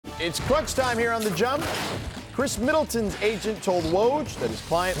It's crunch time here on The Jump. Chris Middleton's agent told Woj that his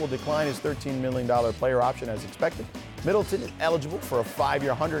client will decline his $13 million player option as expected. Middleton is eligible for a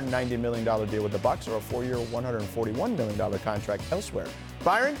 5-year, $190 million deal with the Bucks or a 4-year, $141 million contract elsewhere.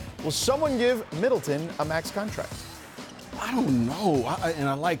 Byron, will someone give Middleton a max contract? I don't know.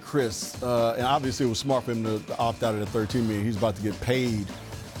 I like Chris. And obviously it was smart for him to opt out of the $13 million. He's about to get paid.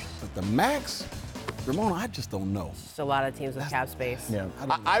 But the max? Ramona, I just don't know. Just a lot of teams with cap space. Yeah,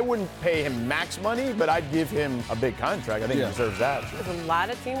 I wouldn't pay him max money, but I'd give him a big contract. I think he deserves that. There's a lot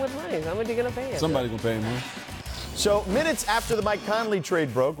of team with money. How much are you going to pay him? Somebody's going to pay him, huh? So minutes after the Mike Conley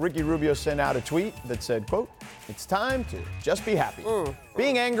trade broke, Ricky Rubio sent out a tweet that said, quote, "It's time to just be happy.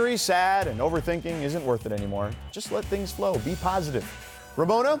 Being angry, sad, and overthinking isn't worth it anymore. Just let things flow. Be positive."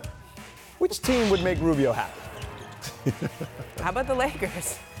 Ramona, which team would make Rubio happy? How about the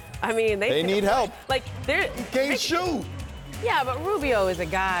Lakers? I mean, they need help. Like, he can't shoot. Yeah, but Rubio is a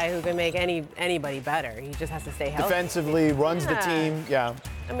guy who can make anybody better. He just has to stay healthy. Defensively, runs the team. Yeah.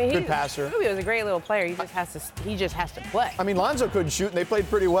 I mean, good passer. Rubio's a great little player. He just has to play. I mean, Lonzo couldn't shoot, and they played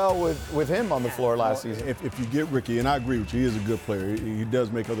pretty well with him on the floor last season. If you get Ricky, and I agree with you, he is a good player. He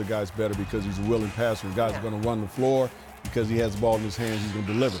does make other guys better because he's a willing passer. Guys are going to run the floor because he has the ball in his hands. He's going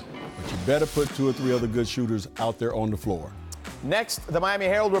to deliver. But you better put 2 or 3 other good shooters out there on the floor. Next, the Miami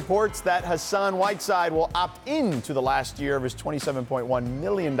Herald reports that Hassan Whiteside will opt into the last year of his $27.1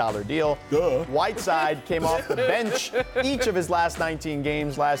 million deal. Duh. Whiteside came off the bench each of his last 19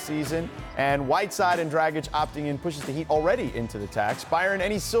 games last season, and Whiteside and Dragic opting in pushes the Heat already into the tax. Byron,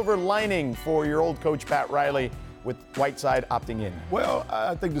 any silver lining for your old coach Pat Riley with Whiteside opting in? Well,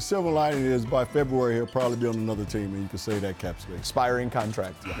 I think the silver lining is by February he'll probably be on another team, and you can say that cap space. Expiring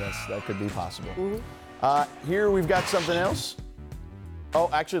contract. Yes, that could be possible. Here we've got something else. Oh,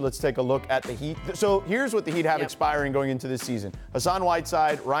 actually, let's take a look at the Heat. So here's what the Heat have expiring going into this season. Hassan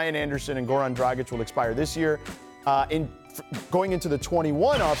Whiteside, Ryan Anderson, and Goran Dragic will expire this year. Going into the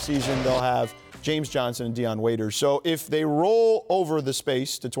 21 offseason, they'll have James Johnson and Dion Waiters. So if they roll over the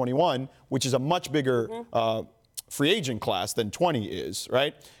space to 21, which is a much bigger free agent class than 20 is,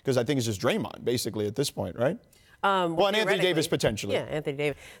 right? Because I think it's just Draymond, basically, at this point, right? Well, and Anthony Davis potentially. Yeah, Anthony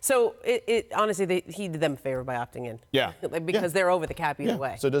Davis. So honestly, he did them a favor by opting in. Yeah. Because they're over the cap either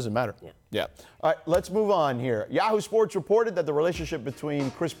way. So it doesn't matter. Yeah. All right, let's move on here. Yahoo Sports reported that the relationship between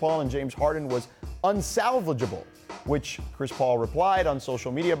Chris Paul and James Harden was unsalvageable, which Chris Paul replied on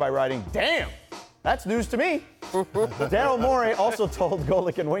social media by writing, "Damn, that's news to me." Daryl Morey also told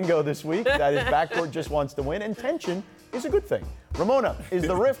Golic and Wingo this week that his backcourt just wants to win, and tension is a good thing. Ramona, is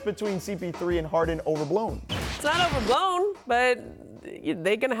the rift between CP3 and Harden overblown? It's not overblown, but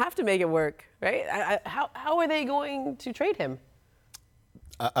they're going to have to make it work, right? How are they going to trade him?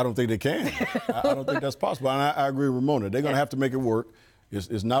 I don't think they can. I don't think that's possible. And I agree with Ramona. They're going to have to make it work.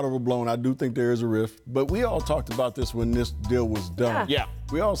 It's not overblown. I do think there is a rift. But we all talked about this when this deal was done. Yeah.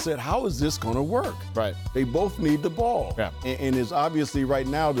 We all said, how is this going to work? Right. They both need the ball. Yeah. And it's obviously right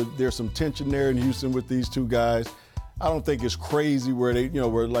now that there's some tension there in Houston with these two guys. I don't think it's crazy where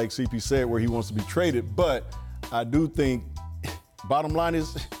where like CP said, where he wants to be traded. But I do think, bottom line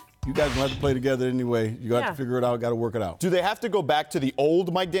is, you guys will have to play together anyway. You got to figure it out, got to work it out. Do they have to go back to the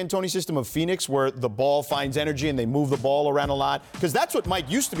old Mike D'Antoni system of Phoenix where the ball finds energy and they move the ball around a lot? Because that's what Mike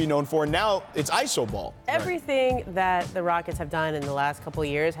used to be known for, and now it's ISO ball. Everything that the Rockets have done in the last couple of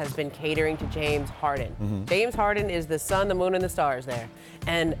years has been catering to James Harden. James Harden is the sun, the moon, and the stars there.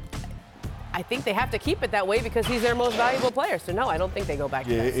 And I think they have to keep it that way because he's their most valuable player. So, no, I don't think they go back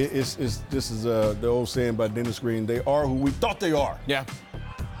to that. This is the old saying by Dennis Green, they are who we thought they are. Yeah.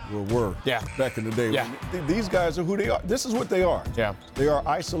 Were back in the day. Yeah. These guys are who they are. This is what they are. Yeah. They are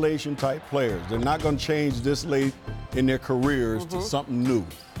isolation-type players. They're not going to change this late in their careers to something new,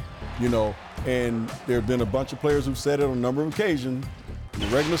 And there have been a bunch of players who've said it on a number of occasions. In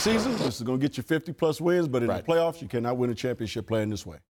the regular season, this is going to get you 50-plus wins, but in the playoffs, you cannot win a championship playing this way.